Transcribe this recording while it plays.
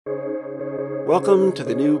Welcome to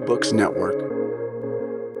the New Books Network.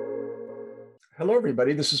 Hello,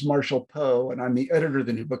 everybody. This is Marshall Poe, and I'm the editor of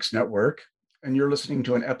the New Books Network. And you're listening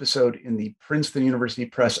to an episode in the Princeton University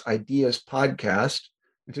Press Ideas podcast.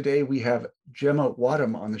 And today we have Gemma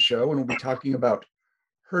Wadham on the show, and we'll be talking about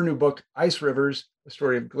her new book, Ice Rivers, A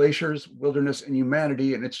Story of Glaciers, Wilderness, and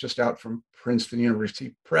Humanity. And it's just out from Princeton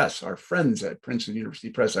University Press, our friends at Princeton University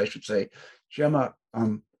Press, I should say. Gemma,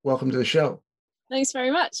 welcome to the show. Thanks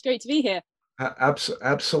very much. Great to be here.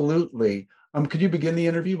 Absolutely. Could you begin the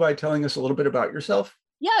interview by telling us a little bit about yourself?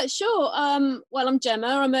 Yeah, sure. Well, I'm Gemma.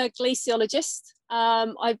 I'm a glaciologist.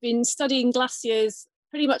 I've been studying glaciers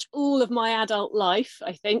pretty much all of my adult life,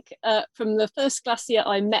 I think, from the first glacier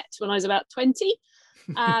I met when I was about 20.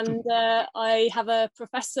 And I have a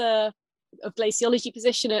professor of glaciology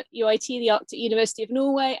position at UiT, the Arctic University of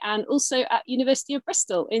Norway, and also at University of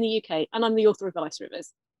Bristol in the UK. And I'm the author of Ice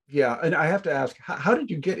Rivers. Yeah, and I have to ask, how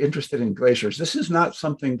did you get interested in glaciers? This is not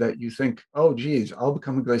something that you think, oh, geez, I'll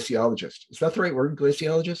become a glaciologist. Is that the right word,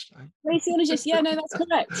 glaciologist? Glaciologist, yeah, no, that's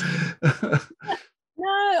correct.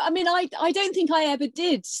 No, I mean, I don't think I ever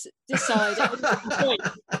did decide at any point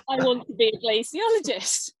I want to be a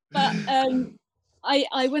glaciologist. But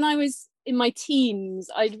I when I was in my teens,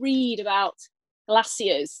 I'd read about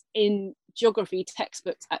glaciers in geography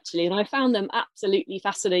textbooks, actually, and I found them absolutely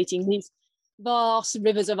fascinating. These vast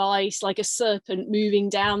rivers of ice, like a serpent moving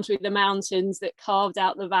down through the mountains that carved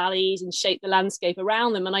out the valleys and shaped the landscape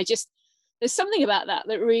around them. And there's something about that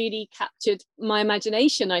really captured my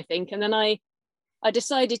imagination, I think. And then I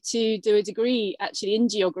decided to do a degree actually in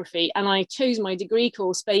geography, and I chose my degree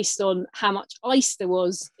course based on how much ice there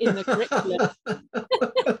was in the curriculum.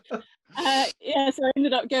 So I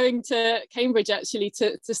ended up going to Cambridge actually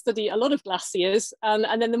to study a lot of glaciers,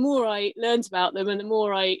 and then the more I learned about them and the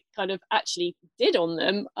more I kind of actually did on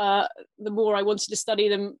them, the more I wanted to study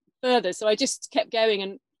them further. So I just kept going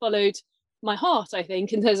and followed my heart, I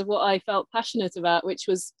think, in terms of what I felt passionate about, which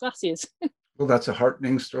was glaciers. Well, that's a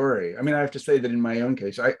heartening story. I mean, I have to say that in my own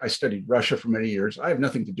case, I studied Russia for many years. I have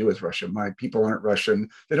nothing to do with Russia. My people aren't Russian.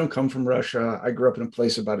 They don't come from Russia. I grew up in a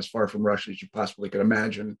place about as far from Russia as you possibly could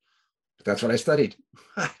imagine. But that's what I studied.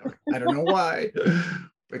 I don't know why.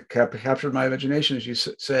 It captured my imagination, as you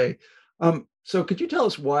say. So could you tell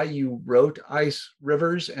us why you wrote Ice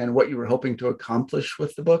Rivers and what you were hoping to accomplish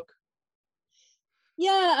with the book?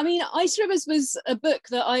 Yeah, I mean, Ice Rivers was a book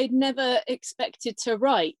that I'd never expected to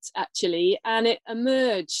write, actually. And it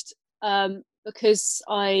emerged because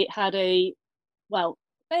I had a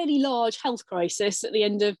fairly large health crisis at the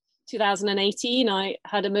end of 2018. I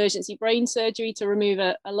had emergency brain surgery to remove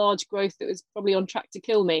a large growth that was probably on track to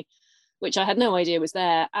kill me, which I had no idea was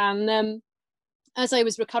there. And as I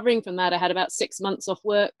was recovering from that, I had about 6 months off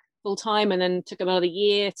work full time, and then took another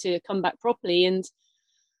year to come back properly. And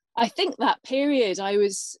I think that period I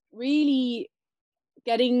was really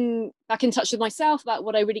getting back in touch with myself about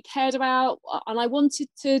what I really cared about, and I wanted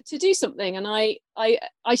to do something. And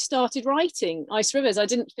I started writing Ice Rivers. I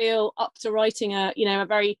didn't feel up to writing a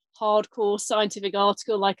very hardcore scientific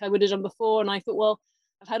article like I would have done before. And I thought, well,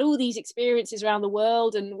 I've had all these experiences around the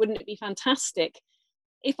world, and wouldn't it be fantastic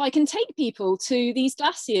if I can take people to these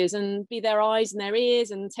glaciers and be their eyes and their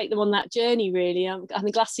ears and take them on that journey, really. And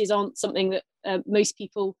the glaciers aren't something that most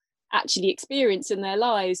people actually experience in their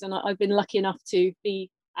lives. And I've been lucky enough to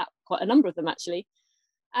be at quite a number of them, actually.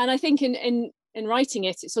 And I think in writing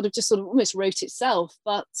it, it sort of almost wrote itself.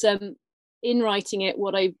 But in writing it,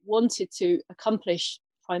 what I wanted to accomplish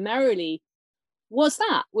primarily was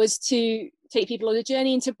to take people on a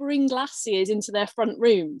journey and to bring glaciers into their front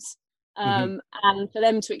rooms. And for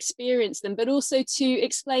them to experience them, but also to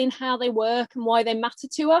explain how they work and why they matter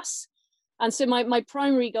to us. And so my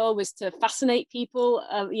primary goal was to fascinate people,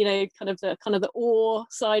 kind of the awe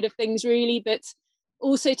side of things, really, but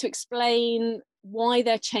also to explain why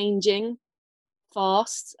they're changing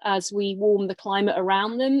fast as we warm the climate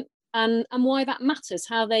around them, and why that matters,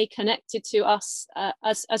 how they connected to us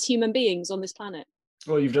as human beings on this planet.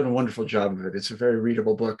 Well, you've done a wonderful job of it. It's a very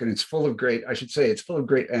readable book, and it's full of great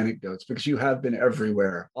anecdotes, because you have been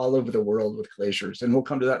everywhere, all over the world with glaciers. And we'll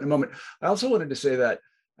come to that in a moment. I also wanted to say that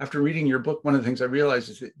after reading your book, one of the things I realized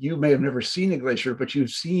is that you may have never seen a glacier, but you've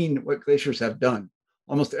seen what glaciers have done.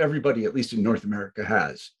 Almost everybody, at least in North America,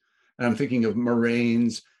 has. And I'm thinking of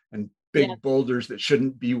moraines and big boulders that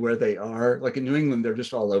shouldn't be where they are. Like in New England, they're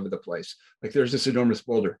just all over the place. Like there's this enormous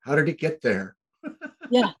boulder. How did it get there?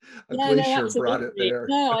 Yeah. A Yeah, no, glacier brought it absolutely. there.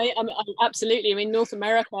 No, absolutely. I mean, North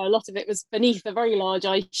America, a lot of it was beneath a very large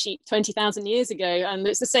ice sheet 20,000 years ago. And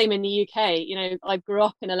it's the same in the UK. You know, I grew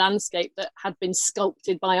up in a landscape that had been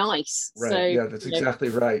sculpted by ice. Right. So, Yeah, that's exactly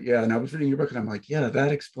right. Yeah. And I was reading your book and I'm like, yeah,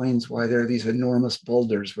 that explains why there are these enormous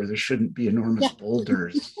boulders where there shouldn't be enormous yeah.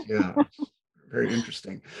 boulders. Yeah. Very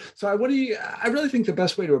interesting. So I really think the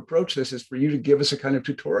best way to approach this is for you to give us a kind of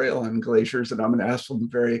tutorial on glaciers. And I'm going to ask some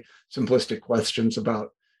very simplistic questions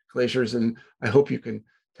about glaciers. And I hope you can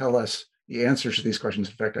tell us the answers to these questions.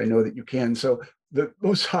 In fact, I know that you can. So the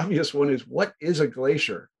most obvious one is, what is a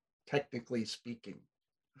glacier, technically speaking?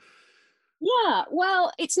 Yeah,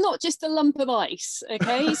 well, it's not just a lump of ice,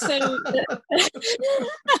 okay? So,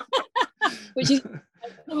 which is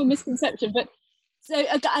a common misconception, but so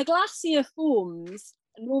a glacier forms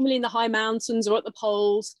normally in the high mountains or at the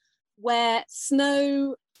poles where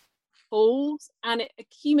snow falls and it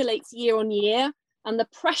accumulates year on year. And the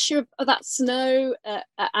pressure of that snow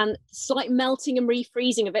and slight melting and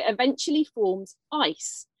refreezing of it eventually forms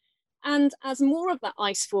ice. And as more of that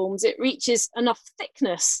ice forms, it reaches enough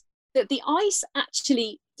thickness that the ice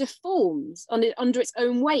actually deforms under its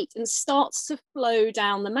own weight and starts to flow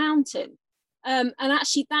down the mountain. And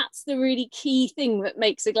actually, that's the really key thing that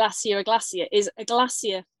makes a glacier is a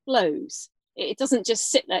glacier flows. It doesn't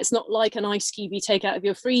just sit there. It's not like an ice cube you take out of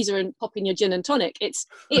your freezer and pop in your gin and tonic. It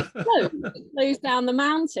flows. It flows down the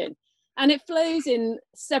mountain, and it flows in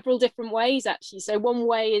several different ways. Actually, so one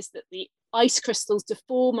way is that the ice crystals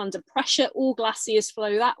deform under pressure. All glaciers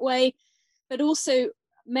flow that way, but also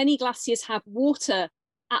many glaciers have water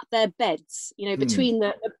at their beds, you know, between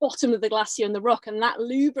the bottom of the glacier and the rock, and that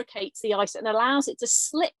lubricates the ice and allows it to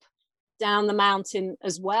slip down the mountain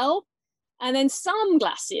as well. And then some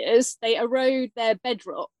glaciers, they erode their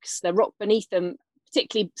bedrocks, their rock beneath them,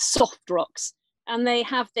 particularly soft rocks, and they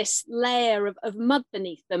have this layer of mud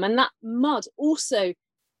beneath them, and that mud also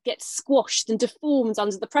gets squashed and deformed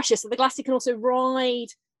under the pressure. So the glacier can also ride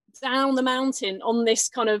down the mountain on this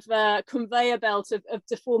kind of conveyor belt of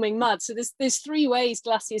deforming mud. So there's three ways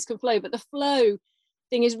glaciers can flow, but the flow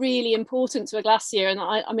thing is really important to a glacier. And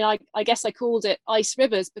I guess I called it ice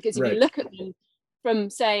rivers because if you look at them from,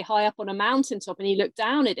 say, high up on a mountaintop and you look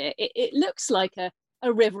down at it, it looks like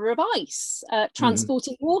a river of ice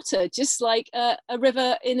transporting water, just like a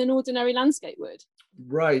river in an ordinary landscape would.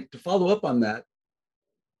 Right. To follow up on that,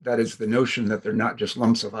 that is the notion that they're not just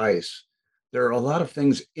lumps of ice. There are a lot of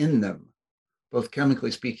things in them, both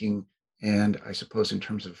chemically speaking, and I suppose in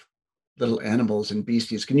terms of little animals and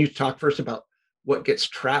beasties. Can you talk first about what gets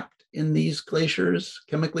trapped in these glaciers,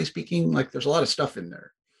 chemically speaking? Like there's a lot of stuff in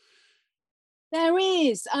there. There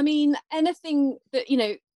is. I mean, anything that, you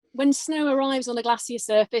know, when snow arrives on a glacier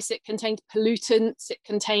surface, it contains pollutants, it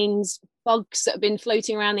contains bugs that have been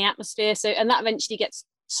floating around the atmosphere. So, and that eventually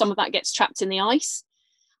some of that gets trapped in the ice.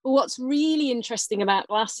 But what's really interesting about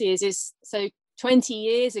glaciers is, so 20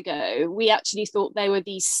 years ago, we actually thought they were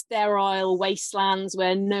these sterile wastelands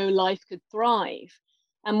where no life could thrive.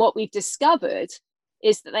 And what we've discovered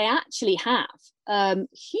is that they actually have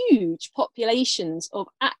huge populations of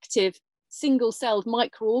active single-celled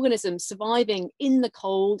microorganisms surviving in the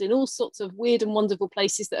cold in all sorts of weird and wonderful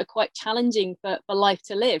places that are quite challenging for life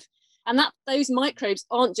to live. And that those microbes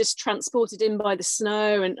aren't just transported in by the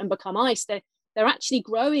snow and become ice. They're actually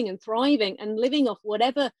growing and thriving and living off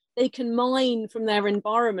whatever they can mine from their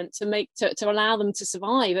environment to allow them to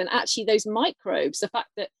survive. And actually those microbes, the fact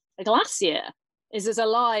that a glacier is as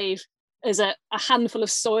alive as a handful of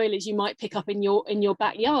soil as you might pick up in your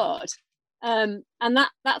backyard. And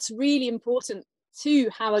that's really important to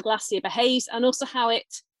how a glacier behaves and also how it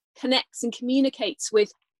connects and communicates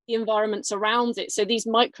with the environments around it. So these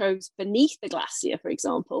microbes beneath the glacier, for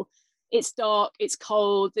example, it's dark, it's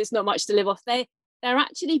cold, there's not much to live off. They're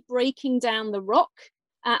actually breaking down the rock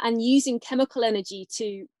and using chemical energy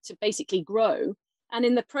to basically grow. And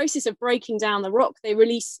in the process of breaking down the rock, they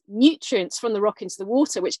release nutrients from the rock into the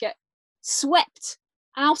water, which get swept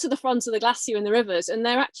out of the front of the glacier and the rivers, and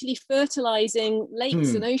they're actually fertilizing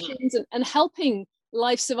lakes and oceans and helping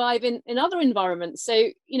life survive in other environments. So,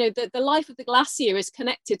 you know, the life of the glacier is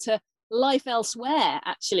connected to life elsewhere,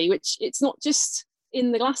 actually, which it's not just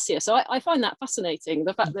in the glacier. So I find that fascinating,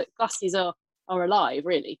 the fact that glaciers are alive,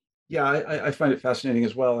 really. Yeah, I find it fascinating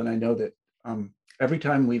as well. And I know that every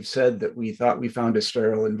time we've said that we thought we found a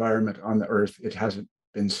sterile environment on the Earth, it hasn't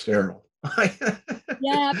been sterile.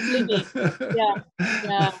 Yeah, absolutely. Yeah.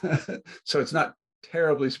 So it's not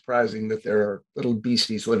terribly surprising that there are little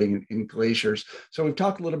beasties living in glaciers. So we've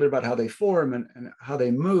talked a little bit about how they form and how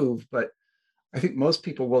they move, but I think most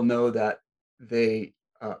people will know that they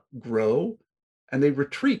grow and they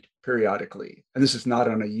retreat periodically. And this is not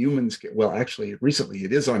on a human scale. Well, actually, recently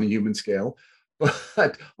it is on a human scale,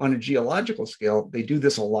 but on a geological scale, they do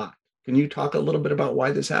this a lot. Can you talk a little bit about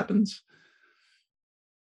why this happens?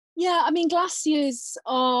 Yeah, I mean, glaciers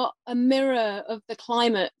are a mirror of the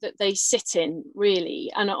climate that they sit in,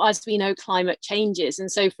 really. And as we know, climate changes.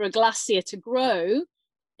 And so for a glacier to grow,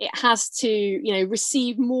 it has to,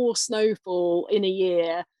 receive more snowfall in a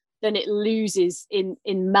year than it loses in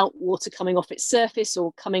meltwater coming off its surface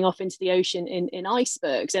or coming off into the ocean in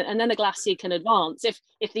icebergs. And then a glacier can advance.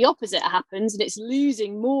 If the opposite happens and it's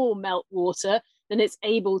losing more meltwater than it's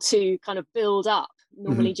able to kind of build up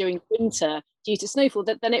normally during winter due to snowfall,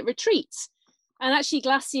 then it retreats. And actually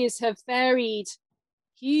glaciers have varied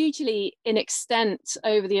hugely in extent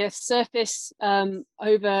over the Earth's surface,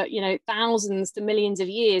 over thousands to millions of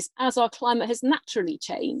years, as our climate has naturally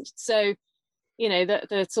changed. So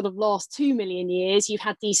the sort of last 2 million years, you've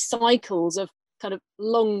had these cycles of kind of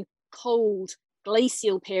long cold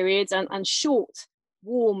glacial periods and short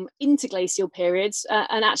warm interglacial periods,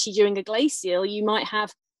 and actually during a glacial you might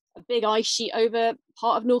have a big ice sheet over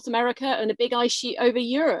part of North America and a big ice sheet over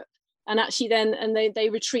Europe, and actually then they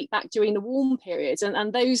retreat back during the warm periods,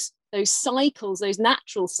 and those cycles, those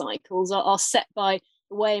natural cycles are set by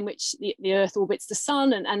the way in which the Earth orbits the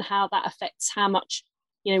sun, and how that affects how much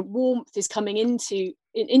warmth is coming into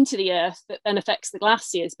the Earth that then affects the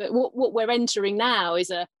glaciers. But what we're entering now is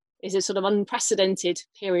a sort of unprecedented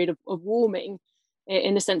period of warming,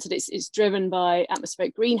 in the sense that it's driven by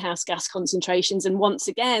atmospheric greenhouse gas concentrations. And once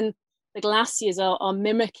again, the glaciers are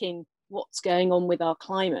mimicking what's going on with our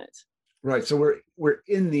climate. Right. So we're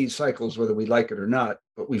in these cycles, whether we like it or not,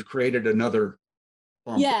 but we've created another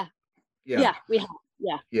bump. Yeah, we have.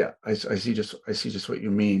 Yeah. I see just what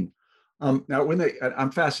you mean. Now,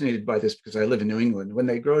 I'm fascinated by this because I live in New England. When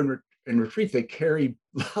they grow and retreat, they carry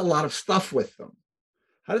a lot of stuff with them.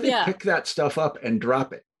 How do they pick that stuff up and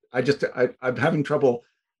drop it? I'm having trouble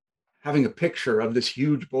having a picture of this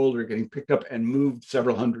huge boulder getting picked up and moved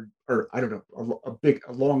several hundred, or I don't know,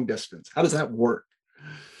 a long distance. How does that work?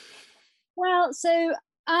 Well, so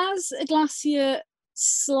as a glacier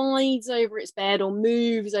slides over its bed or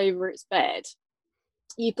moves over its bed,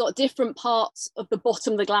 you've got different parts of the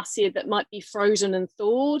bottom of the glacier that might be frozen and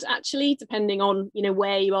thawed, actually, depending on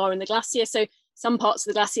where you are in the glacier. So some parts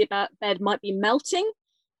of the glacier bed might be melting,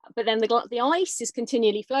 but then the ice is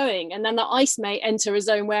continually flowing, and then the ice may enter a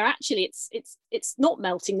zone where actually it's not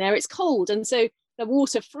melting there, it's cold, and so the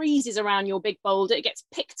water freezes around your big boulder, it gets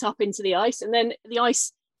picked up into the ice, and then the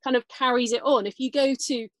ice kind of carries it on. If you go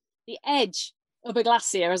to the edge of a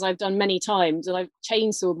glacier, as I've done many times, and I've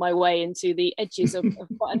chainsawed my way into the edges of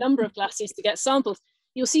quite a number of glaciers to get samples,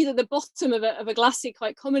 you'll see that the bottom of a glacier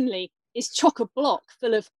quite commonly is chock-a-block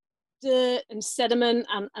full of dirt and sediment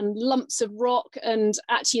and lumps of rock, and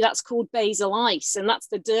actually that's called basal ice, and that's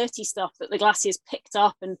the dirty stuff that the glacier's picked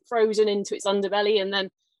up and frozen into its underbelly and then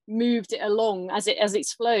moved it along as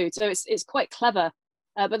it's flowed. So it's quite clever,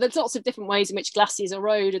 but there's lots of different ways in which glaciers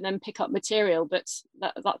erode and then pick up material, but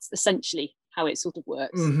that's essentially how it sort of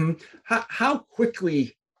works. How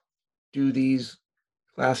quickly do these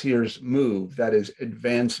glaciers move, that is,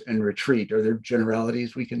 advance and retreat? Are there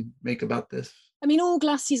generalities we can make about this? I mean, all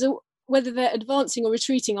glaciers, whether they're advancing or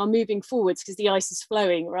retreating, are moving forwards because the ice is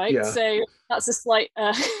flowing, right? Yeah. So that's a slight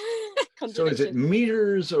contradiction. So is it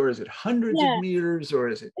meters, or is it hundreds of meters, or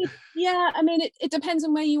is it? I mean, it depends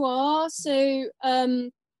on where you are. So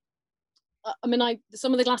I mean,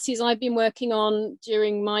 some of the glaciers I've been working on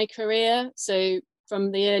during my career, so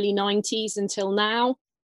from the early 90s until now,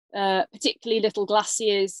 particularly little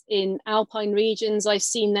glaciers in alpine regions, I've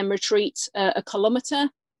seen them retreat a kilometre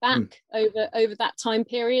back over that time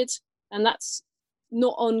period. And that's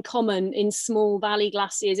not uncommon in small valley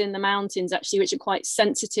glaciers in the mountains, actually, which are quite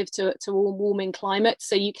sensitive to warming climate.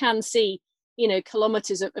 So you can see,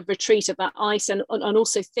 kilometres of retreat of that ice and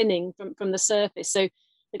also thinning from the surface. So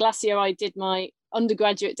the glacier I did my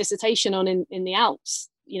undergraduate dissertation on in the Alps,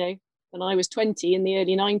 when I was 20 in the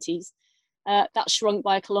early 90s, that shrunk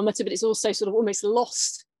by a kilometre, but it's also sort of almost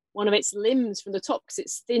lost one of its limbs from the top because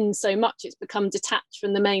it's thinned so much it's become detached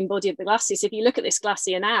from the main body of the glacier. So if you look at this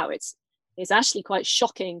glacier now, it's actually quite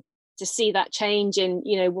shocking to see that change in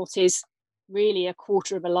what is really a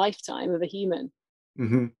quarter of a lifetime of a human.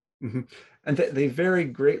 And they vary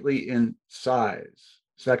greatly in size.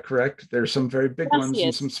 Is that correct? There's some very big ones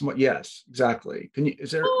and some small. Yes, exactly.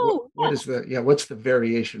 What's the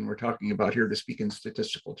variation we're talking about here to speak in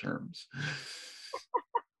statistical terms?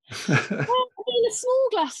 Well, I mean, a small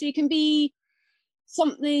glacier can be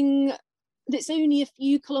something that's only a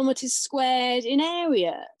few kilometers squared in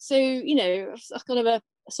area. So, kind of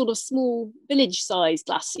a sort of small village-sized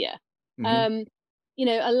glacier. Mm-hmm.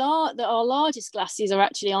 Our largest glaciers are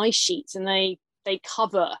actually ice sheets, and they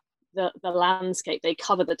cover the landscape. They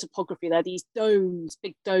cover the topography. They're these domes,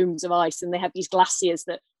 big domes of ice, and they have these glaciers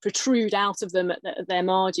that protrude out of them at their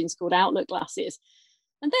margins, called outlet glaciers.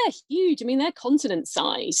 And they're huge. I mean, they're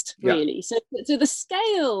continent-sized, really. So the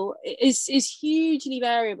scale is hugely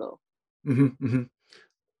variable. Mm-hmm.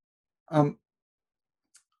 Mm-hmm.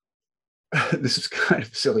 This is kind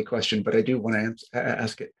of a silly question, but I do want to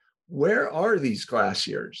ask it. Where are these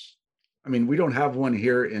glaciers? I mean, we don't have one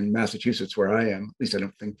here in Massachusetts where I am. At least I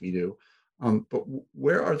don't think we do. But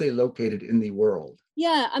where are they located in the world?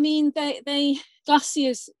 Yeah, I mean, they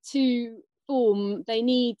glaciers to form, they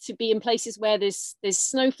need to be in places where there's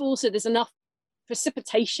snowfall, so there's enough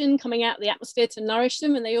precipitation coming out of the atmosphere to nourish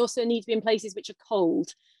them, and they also need to be in places which are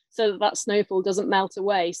cold, so that snowfall doesn't melt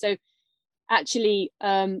away. So actually,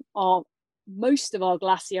 most of our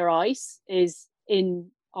glacier ice is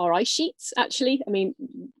in our ice sheets. Actually, I mean,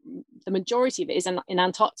 the majority of it is in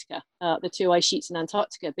Antarctica, the two ice sheets in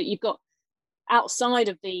Antarctica. But you've got, outside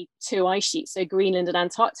of the two ice sheets, so Greenland and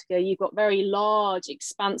Antarctica, you've got very large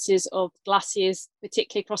expanses of glaciers,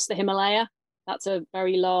 particularly across the Himalaya. That's a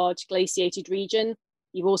very large glaciated region.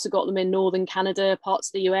 You've also got them in northern Canada, parts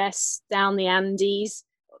of the US, down the Andes.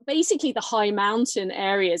 Basically, the high mountain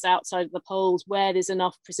areas outside of the poles where there's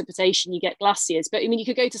enough precipitation, you get glaciers. But I mean, you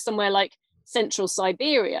could go to somewhere like central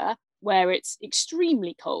Siberia, where it's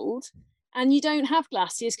extremely cold, and you don't have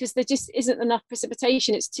glaciers because there just isn't enough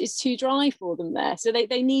precipitation. It's too dry for them there. So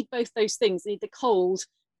they need both those things. They need the cold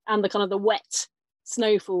and the kind of the wet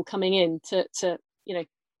snowfall coming in to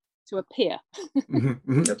appear. Mm-hmm.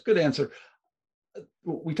 Mm-hmm. That's a good answer.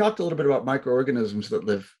 We talked a little bit about microorganisms that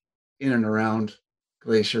live in and around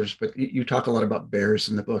glaciers, but you talk a lot about bears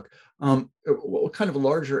in the book. What kind of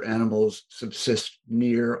larger animals subsist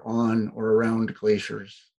near, on, or around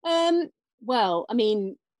glaciers? Well, I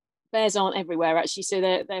mean, bears aren't everywhere actually, so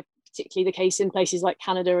they're particularly the case in places like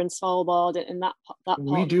Canada and Svalbard and that part.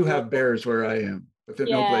 We do have bears where I am, but there are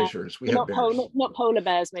no glaciers. We have bears. Not polar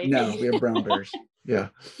bears, maybe. No, we have brown bears. Yeah.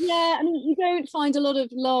 Yeah, I mean, you don't find a lot of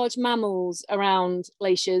large mammals around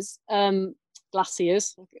glaciers,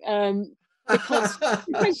 glaciers, because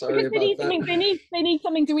Sorry about that. They need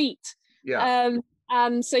something to eat. Yeah.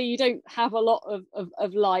 And so you don't have a lot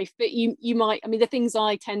of life, but you might. I mean, the things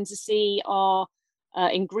I tend to see are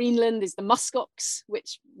in Greenland is the muskox,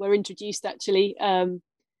 which were introduced actually earlier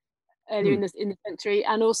in the century,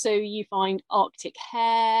 and also you find Arctic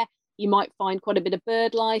hare. You might find quite a bit of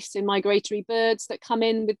bird life, so migratory birds that come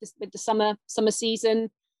in with the summer season.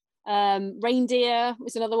 Reindeer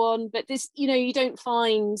is another one, but this, you don't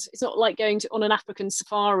find. It's not like going on an African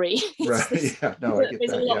safari. Right. Yeah. No, I get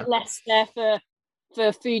there's that. a lot less there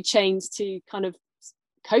for food chains to kind of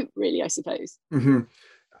cope, really, I suppose. Mm-hmm.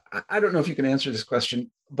 I don't know if you can answer this question,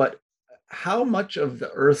 but how much of the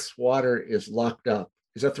Earth's water is locked up?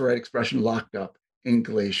 Is that the right expression? Locked up in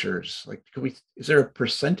glaciers? Like, is there a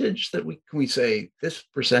percentage that can we say this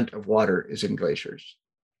percent of water is in glaciers?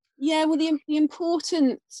 Yeah, well, the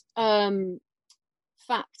important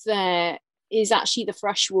fact there is actually the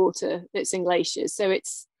fresh water that's in glaciers. So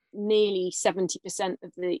it's nearly 70%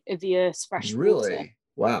 of the Earth's fresh water. Really?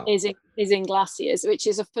 Wow. Is in glaciers, which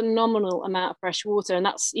is a phenomenal amount of fresh water. And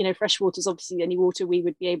that's, fresh water is obviously the only water we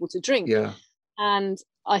would be able to drink. Yeah. And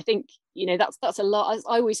I think, that's a lot.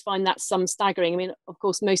 I always find that some staggering. I mean, of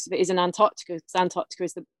course, most of it is in Antarctica, because Antarctica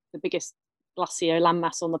is the biggest glacier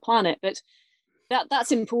landmass on the planet. But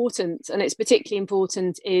that's important. And it's particularly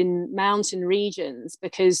important in mountain regions,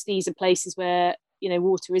 because these are places where,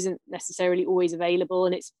 water isn't necessarily always available,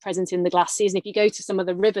 and it's present in the glaciers. And if you go to some of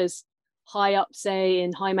the rivers high up, say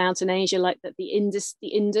in high mountain Asia, like the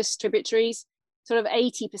Indus tributaries, sort of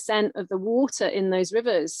 80% of the water in those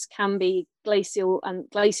rivers can be glacial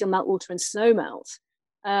meltwater and snow melt.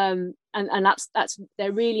 And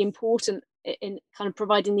they're really important in kind of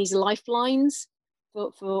providing these lifelines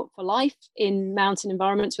for life in mountain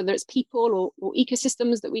environments, whether it's people or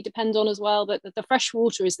ecosystems that we depend on as well. But the fresh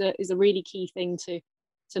water is a really key thing to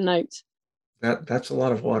note. That's a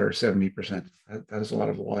lot of water. 70%. That is a lot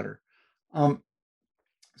of water.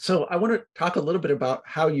 So I want to talk a little bit about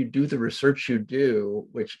how you do the research you do,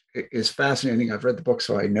 which is fascinating. I've read the book,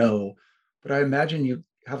 so I know, but I imagine you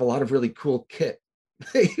have a lot of really cool kit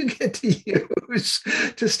that you get to use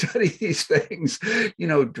to study these things,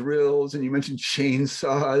 drills, and you mentioned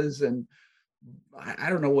chainsaws, and I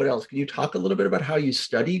don't know what else. Can you talk a little bit about how you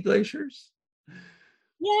study glaciers?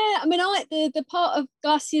 Yeah, I mean, the part of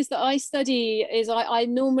glaciers that I study is I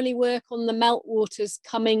normally work on the meltwaters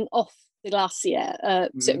coming off the glacier.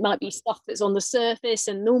 So it might be stuff that's on the surface,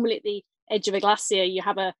 and normally at the edge of a glacier you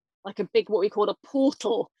have a big, what we call a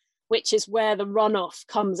portal, which is where the runoff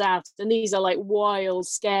comes out. And these are like wild,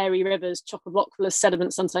 scary rivers, chock-a-block full of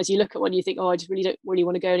sediment. Sometimes you look at one and you think, oh, I just really don't really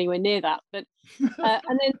want to go anywhere near that. But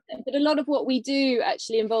but a lot of what we do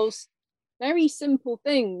actually involves very simple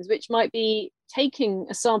things, which might be taking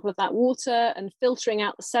a sample of that water and filtering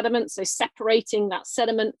out the sediment, so separating that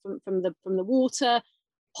sediment from the water,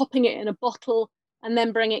 popping it in a bottle, and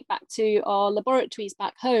then bring it back to our laboratories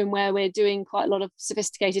back home, where we're doing quite a lot of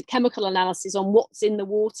sophisticated chemical analysis on what's in the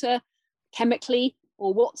water chemically,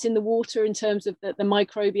 or what's in the water in terms of the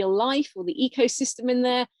microbial life or the ecosystem in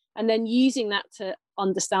there, and then using that to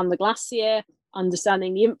understand the glacier,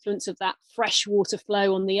 understanding the influence of that fresh water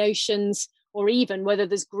flow on the oceans, or even whether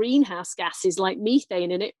there's greenhouse gases like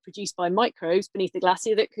methane in it produced by microbes beneath the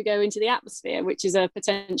glacier that could go into the atmosphere, which is a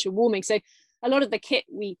potential warming. So a lot of the kit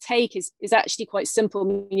we take is actually quite simple. I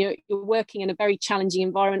mean, you're working in a very challenging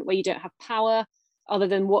environment where you don't have power other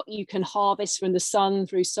than what you can harvest from the sun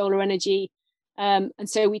through solar energy. And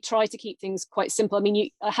so we try to keep things quite simple. I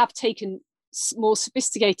mean, I have taken more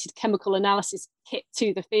sophisticated chemical analysis kit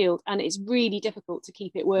to the field, and it's really difficult to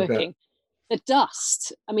keep it working. The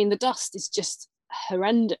dust is just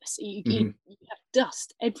horrendous. You have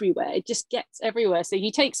dust everywhere. It just gets everywhere. So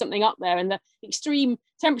you take something up there, and the extreme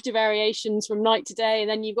temperature variations from night to day, and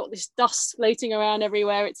then you've got this dust floating around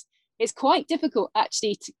everywhere. It's quite difficult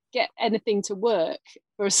actually to get anything to work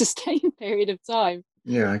for a sustained period of time.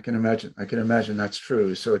 Yeah, I can imagine that's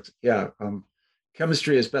true. So it's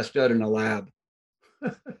chemistry is best done in a lab.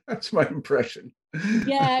 That's my impression.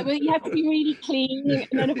 Yeah, but you have to be really clean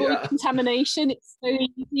and then avoid contamination. It's so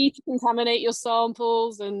easy to contaminate your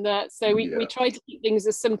samples, and so we try to keep things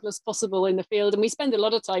as simple as possible in the field, and we spend a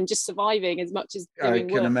lot of time just surviving as much as doing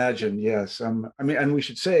work. I can imagine. Yes, I mean, and we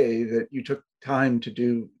should say that you took time to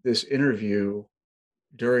do this interview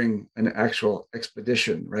during an actual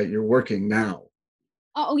expedition, right? You're working now.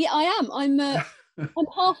 Oh yeah, I am. I'm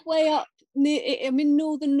halfway up. I'm in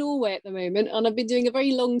northern Norway at the moment, and I've been doing a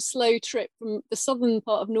very long, slow trip from the southern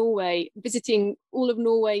part of Norway, visiting all of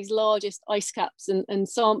Norway's largest ice caps and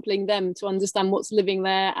sampling them to understand what's living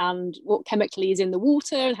there and what chemically is in the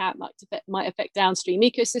water and how it might affect downstream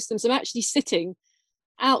ecosystems. I'm actually sitting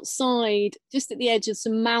outside, just at the edge of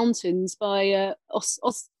some mountains by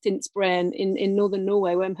Ostinsbreen in northern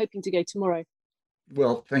Norway, where I'm hoping to go tomorrow.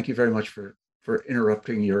 Well, thank you very much for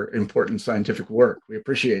interrupting your important scientific work. We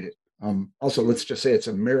appreciate it. Also, let's just say it's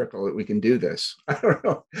a miracle that we can do this. I don't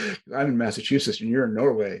know. I'm in Massachusetts and you're in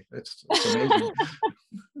Norway. That's amazing.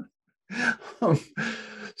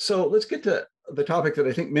 So let's get to the topic that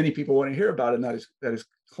I think many people want to hear about, and that is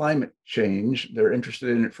climate change. They're interested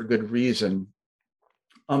in it for good reason.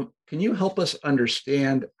 Can you help us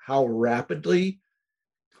understand how rapidly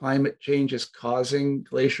climate change is causing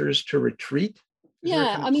glaciers to retreat? Is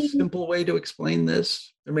there a simple way to explain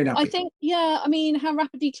this? There may not be. I mean, how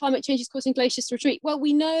rapidly climate change is causing glaciers to retreat. Well,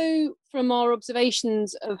 we know from our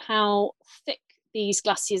observations of how thick these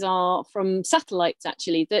glaciers are from satellites,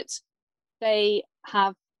 actually, that they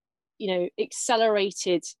have,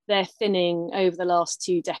 accelerated their thinning over the last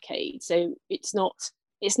 2 decades. So it's not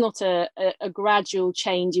a gradual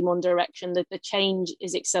change in one direction. That the change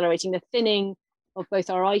is accelerating. The thinning of both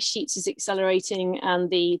our ice sheets is accelerating, and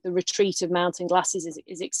the retreat of mountain glaciers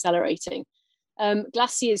is accelerating.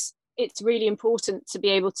 Glaciers, it's really important to be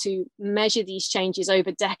able to measure these changes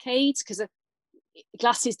over decades, because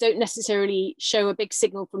glaciers don't necessarily show a big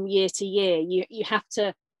signal from year to year. You have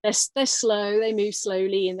to, they're slow, they move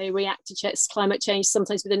slowly, and they react to climate change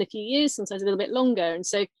sometimes within a few years, sometimes a little bit longer. And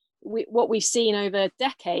so what we've seen over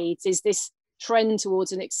decades is this trend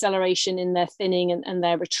towards an acceleration in their thinning and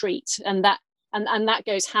their retreat. And that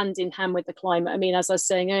goes hand in hand with the climate. I mean, as I was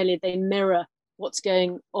saying earlier, they mirror what's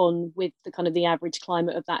going on with the kind of the average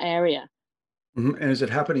climate of that area. Mm-hmm. And is it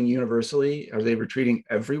happening universally? Are they retreating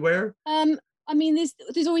everywhere? I mean,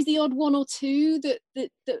 there's always the odd one or two that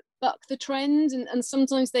buck the trend, and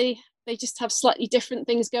sometimes they just have slightly different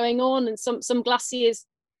things going on. And some glaciers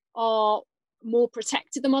are more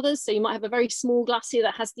protected than others. So you might have a very small glacier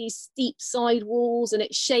that has these steep side walls and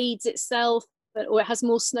it shades itself, or it has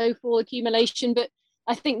more snowfall accumulation. But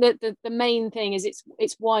I think that the main thing is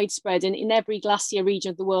it's widespread, and in every glacier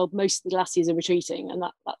region of the world, most of the glaciers are retreating, and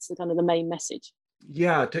that's the kind of the main message.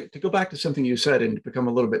 Yeah, to go back to something you said and to become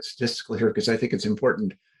a little bit statistical here, because I think it's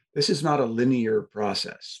important. This is not a linear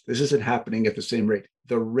process. This isn't happening at the same rate.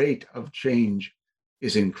 The rate of change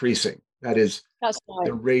is increasing. That's right.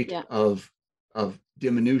 The rate of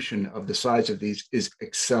diminution of the size of these is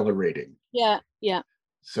accelerating. Yeah.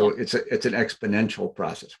 So it's an exponential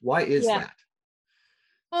process. Why is Yeah.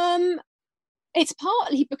 that? It's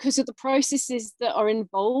partly because of the processes that are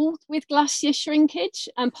involved with glacier shrinkage,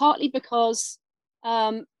 and partly because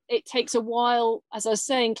it takes a while. As I was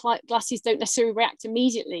saying, glaciers don't necessarily react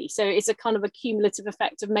immediately. So it's a kind of a cumulative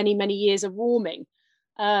effect of many, many years of warming.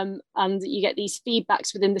 And you get these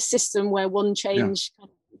feedbacks within the system where one change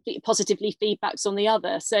positively feedbacks on the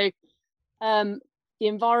other. So the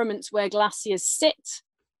environments where glaciers sit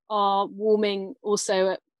are warming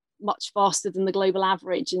also at much faster than the global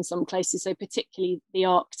average in some places, so particularly the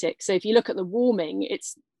Arctic. So if you look at the warming,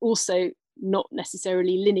 it's also not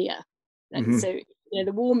necessarily linear. Mm-hmm. So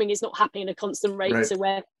the warming is not happening at a constant rate. Right. So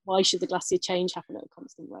why should the glacier change happen at a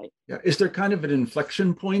constant rate? Yeah. Is there kind of an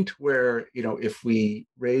inflection point where, if we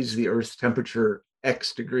raise the Earth's temperature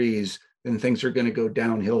X degrees, then things are going to go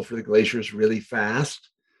downhill for the glaciers really fast?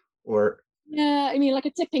 Or yeah, I mean, like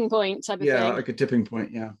a tipping point type of thing. Yeah, like a tipping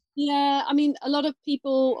point, yeah. Yeah, I mean, a few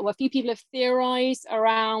people have theorized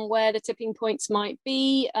around where the tipping points might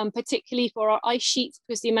be, particularly for our ice sheets,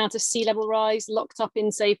 because the amount of sea level rise locked up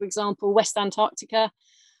in, say, for example, West Antarctica.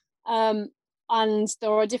 And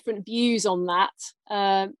there are different views on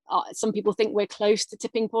that. Some people think we're close to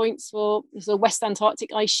tipping points for the West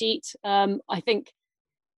Antarctic ice sheet. I think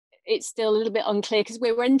it's still a little bit unclear because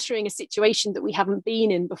we're entering a situation that we haven't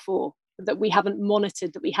been in before, that we haven't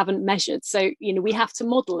monitored, that we haven't measured. So, we have to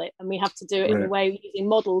model it, and we have to do it in a way using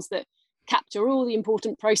models that capture all the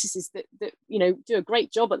important processes that do a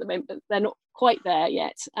great job at the moment, but they're not quite there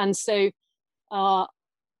yet. And so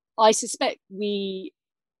I suspect we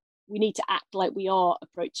need to act like we are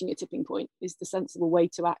approaching a tipping point is the sensible way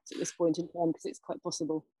to act at this point in time, because it's quite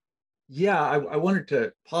possible. Yeah, I wanted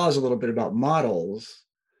to pause a little bit about models.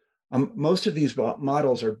 Most of these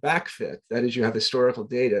models are backfit. That is, you have historical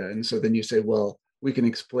data. And so then you say, well, we can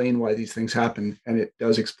explain why these things happen. And it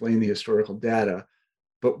does explain the historical data,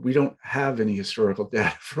 but we don't have any historical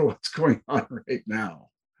data for what's going on right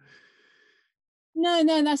now.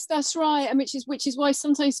 No, that's right. And which is why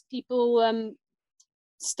sometimes people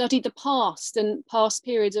study the past and past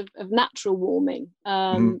periods of natural warming.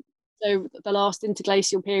 So the last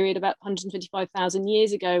interglacial period, about 125,000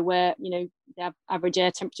 years ago, where the average air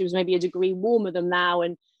temperature was maybe a degree warmer than now,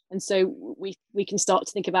 and so we can start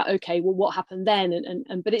to think about, okay, well, what happened then?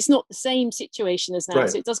 And but it's not the same situation as now, right.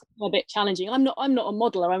 So it does become a bit challenging. I'm not a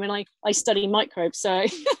modeler. I mean, I study microbes, so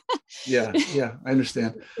yeah, I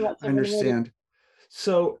understand.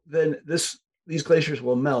 So then these glaciers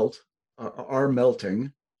will melt, are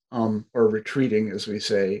melting, or retreating, as we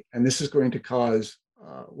say, and this is going to cause.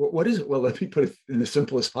 What is it? Well, let me put it in the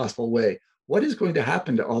simplest possible way. What is going to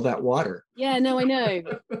happen to all that water? Yeah, no, I know.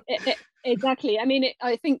 Exactly. I mean,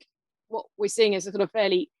 I think what we're seeing is a sort of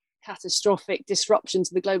fairly catastrophic disruption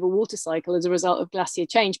to the global water cycle as a result of glacier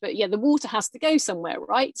change. But yeah, the water has to go somewhere,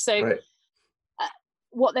 right? So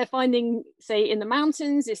what they're finding, say, in the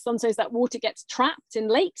mountains is sometimes that water gets trapped in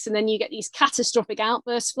lakes, and then you get these catastrophic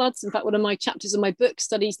outburst floods. In fact, one of my chapters in my book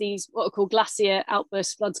studies these what are called glacier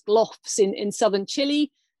outburst floods, GLOFs, in southern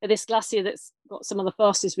Chile. This glacier that's got some of the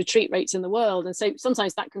fastest retreat rates in the world. And so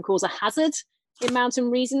sometimes that can cause a hazard in mountain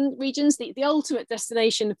regions. The ultimate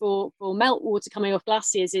destination for meltwater coming off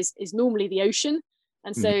glaciers is normally the ocean.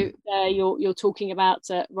 And so you're talking about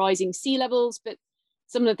rising sea levels, but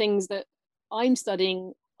some of the things that I'm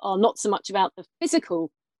studying are not so much about the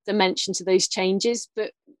physical dimension to those changes,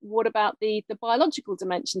 but what about the biological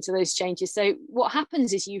dimension to those changes? So what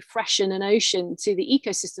happens is you freshen an ocean to the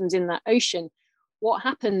ecosystems in that ocean. What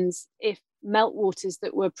happens if meltwaters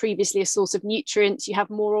that were previously a source of nutrients, you have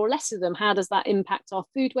more or less of them? How does that impact our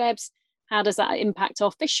food webs? How does that impact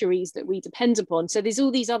our fisheries that we depend upon? So there's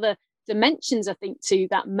all these other dimensions, I think, to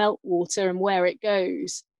that meltwater and where it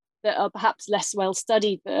goes that are perhaps less well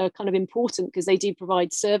studied, but are kind of important because they do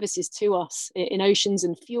provide services to us in oceans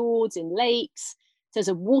and fjords, in lakes. There's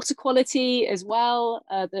a water quality as well.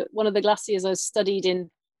 One of the glaciers I studied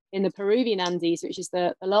in the Peruvian Andes, which is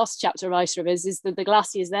the last chapter of Ice Rivers, is that the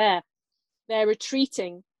glaciers there, they're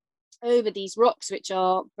retreating over these rocks, which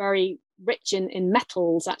are very rich in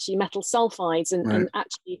metals, actually metal sulfides. And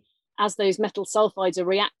actually, as those metal sulfides are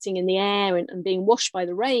reacting in the air and being washed by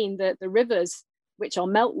the rain, the rivers, which are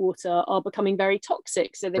meltwater, are becoming very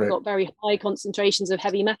toxic. So they've got very high concentrations of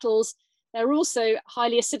heavy metals. They're also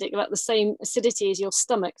highly acidic, about the same acidity as your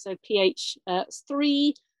stomach. So pH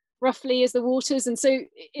 3 roughly is the waters. And so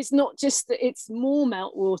it's not just that it's more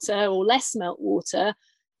meltwater or less meltwater.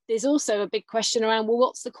 There's also a big question around, well,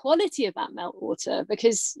 what's the quality of that meltwater?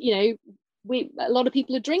 Because, a lot of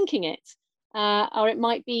people are drinking it. or it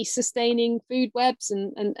might be sustaining food webs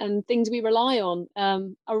and things we rely on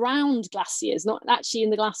around glaciers, not actually in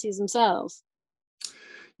the glaciers themselves.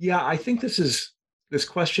 Yeah, I think this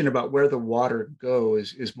question about where the water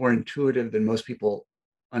goes is more intuitive than most people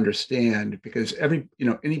understand, because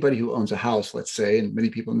anybody who owns a house, let's say, and many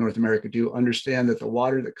people in North America do, understand that the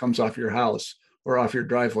water that comes off your house or off your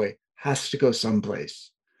driveway has to go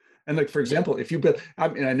someplace. And like, for example, if you build, I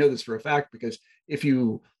mean, I know this for a fact, because if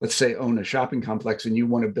you, let's say, own a shopping complex and you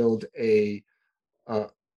want to build a, a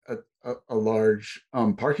large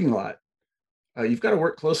parking lot, you've got to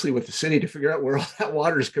work closely with the city to figure out where all that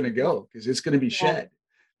water is going to go, because it's going to be Yeah, shed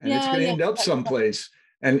and it's going to end up someplace.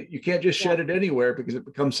 And you can't just shed it anywhere, because it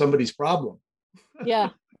becomes somebody's problem. Yeah.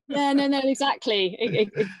 Yeah, no,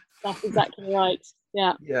 exactly. That's exactly right.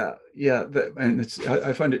 Yeah. Yeah. And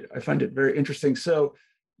I find it very interesting. So,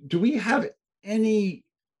 do we have any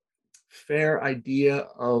fair idea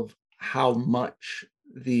of how much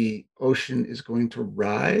the ocean is going to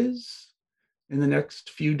rise in the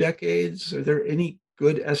next few decades? Are there any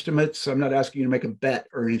good estimates? I'm not asking you to make a bet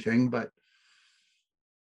or anything, but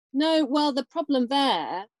No, well, the problem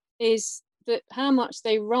there is that how much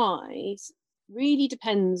they rise really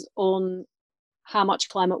depends on how much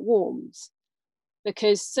climate warms.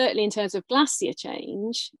 Because certainly in terms of glacier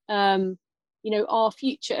change, our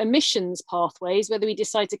future emissions pathways, whether we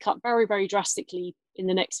decide to cut very, very drastically in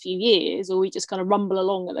the next few years, or we just kind of rumble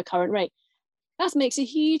along at the current rate, that makes a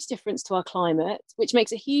huge difference to our climate, which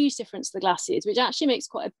makes a huge difference to the glaciers, which actually makes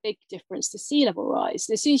quite a big difference to sea level rise.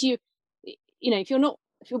 And as soon as if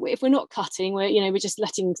we're not cutting, we're just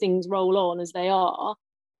letting things roll on as they are,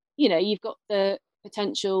 you've got the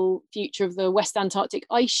potential future of the West Antarctic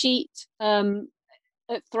ice sheet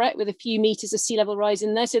at threat, with a few meters of sea level rise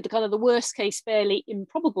in there. So the kind of the worst case, fairly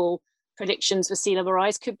improbable predictions for sea level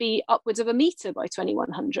rise could be upwards of a meter by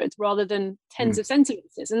 2100 rather than tens of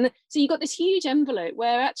centimeters. And so you've got this huge envelope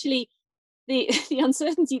where actually the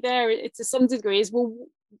uncertainty there, to some degree, is, well,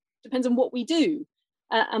 depends on what we do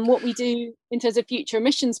and what we do in terms of future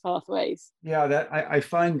emissions pathways. Yeah, that I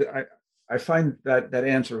find that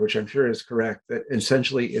answer, which I'm sure is correct, that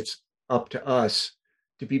essentially it's up to us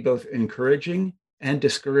to be both encouraging and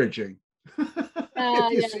discouraging.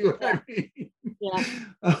 If you see what I mean. Yeah.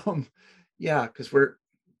 Yeah, because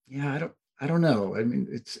I don't know. I mean,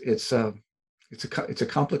 it's a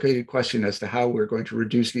complicated question as to how we're going to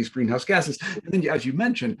reduce these greenhouse gases. And then, as you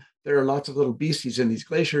mentioned, there are lots of little beasties in these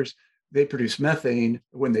glaciers. They produce methane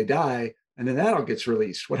when they die, and then that all gets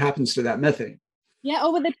released. What happens to that methane? Yeah,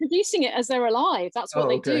 well, they're producing it as they're alive. That's what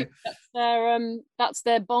they do. That's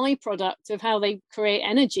their byproduct of how they create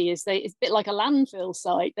energy. It's a bit like a landfill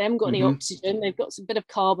site. They haven't got any oxygen. They've got some bit of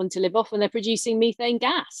carbon to live off, and they're producing methane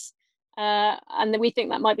gas. And then we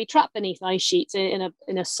think that might be trapped beneath ice sheets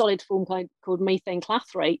in a solid form called methane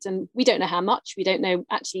clathrate. And we don't know how much. We don't know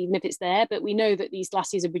actually even if it's there, but we know that these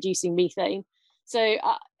glaciers are producing methane. So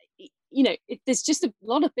there's just a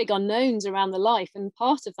lot of big unknowns around the life, and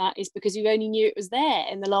part of that is because we only knew it was there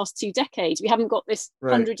in the last 2 decades. We haven't got this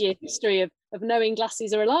 100-year history of knowing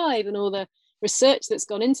glaciers are alive and all the research that's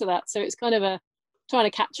gone into that. So it's kind of trying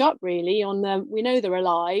to catch up really on we know they're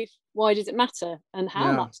alive. Why does it matter, and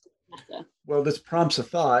how much does it matter? Well, this prompts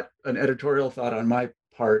an editorial thought on my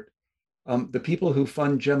part. The people who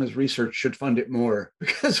fund Gemma's research should fund it more,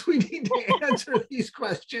 because we need to answer these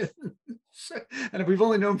questions. And if we've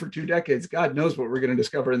only known for 2 decades, God knows what we're going to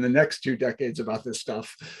discover in the next 2 decades about this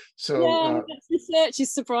stuff. So research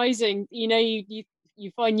is surprising. You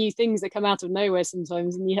find new things that come out of nowhere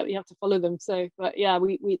sometimes, and you have to follow them. So, but yeah,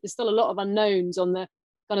 we there's still a lot of unknowns on the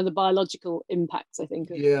kind of the biological impacts, I think.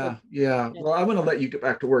 Yeah. Well, I want to let you get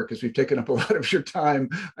back to work, because we've taken up a lot of your time.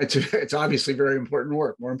 It's obviously very important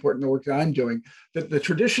work, more important than the work that I'm doing. The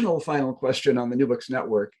traditional final question on the New Books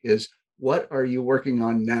Network is, what are you working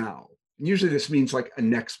on now? And usually this means like a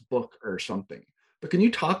next book or something. But can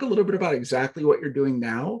you talk a little bit about exactly what you're doing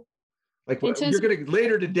now? Like you're going to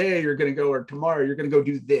later today, you're going to go, or tomorrow, you're going to go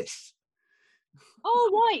do this.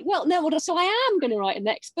 Oh, right. Well, no, so I am going to write a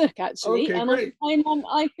next book, actually. Okay, and great.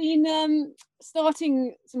 I've been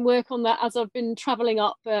starting some work on that as I've been traveling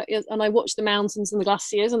up, and I watch the mountains and the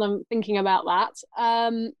glaciers, and I'm thinking about that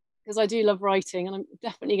because I do love writing, and I'm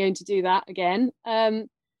definitely going to do that again.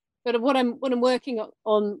 But what I'm working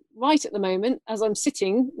on right at the moment, as I'm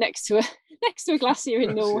sitting next to a glacier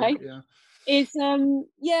in Norway, is I'm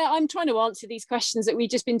trying to answer these questions that we've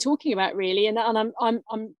just been talking about, really, and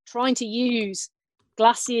I'm trying to use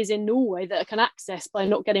glaciers in Norway that I can access by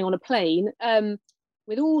not getting on a plane,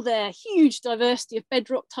 with all their huge diversity of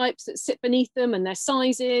bedrock types that sit beneath them and their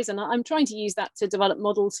sizes, and I'm trying to use that to develop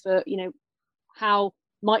models for how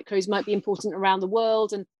microbes might be important around the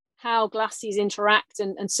world, and how glaciers interact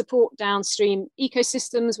and support downstream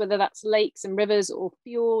ecosystems, whether that's lakes and rivers or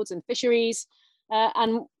fjords and fisheries,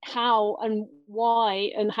 and how and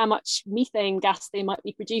why and how much methane gas they might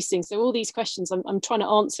be producing. So all these questions I'm trying to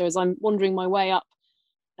answer as I'm wandering my way up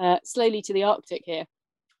slowly to the Arctic here.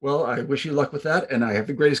 Well, I wish you luck with that, and I have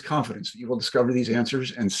the greatest confidence that you will discover these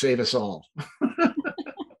answers and save us all.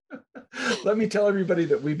 Let me tell everybody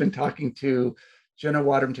that we've been talking to Jenna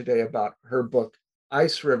Wadham today about her book,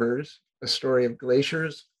 Ice Rivers, A Story of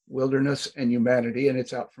Glaciers, Wilderness, and Humanity, and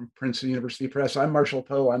it's out from Princeton University Press. I'm Marshall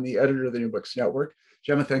Poe. I'm the editor of the New Books Network.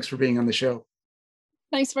 Gemma, thanks for being on the show.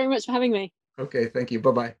 Thanks very much for having me. Okay, thank you.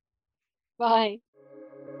 Bye-bye. Bye.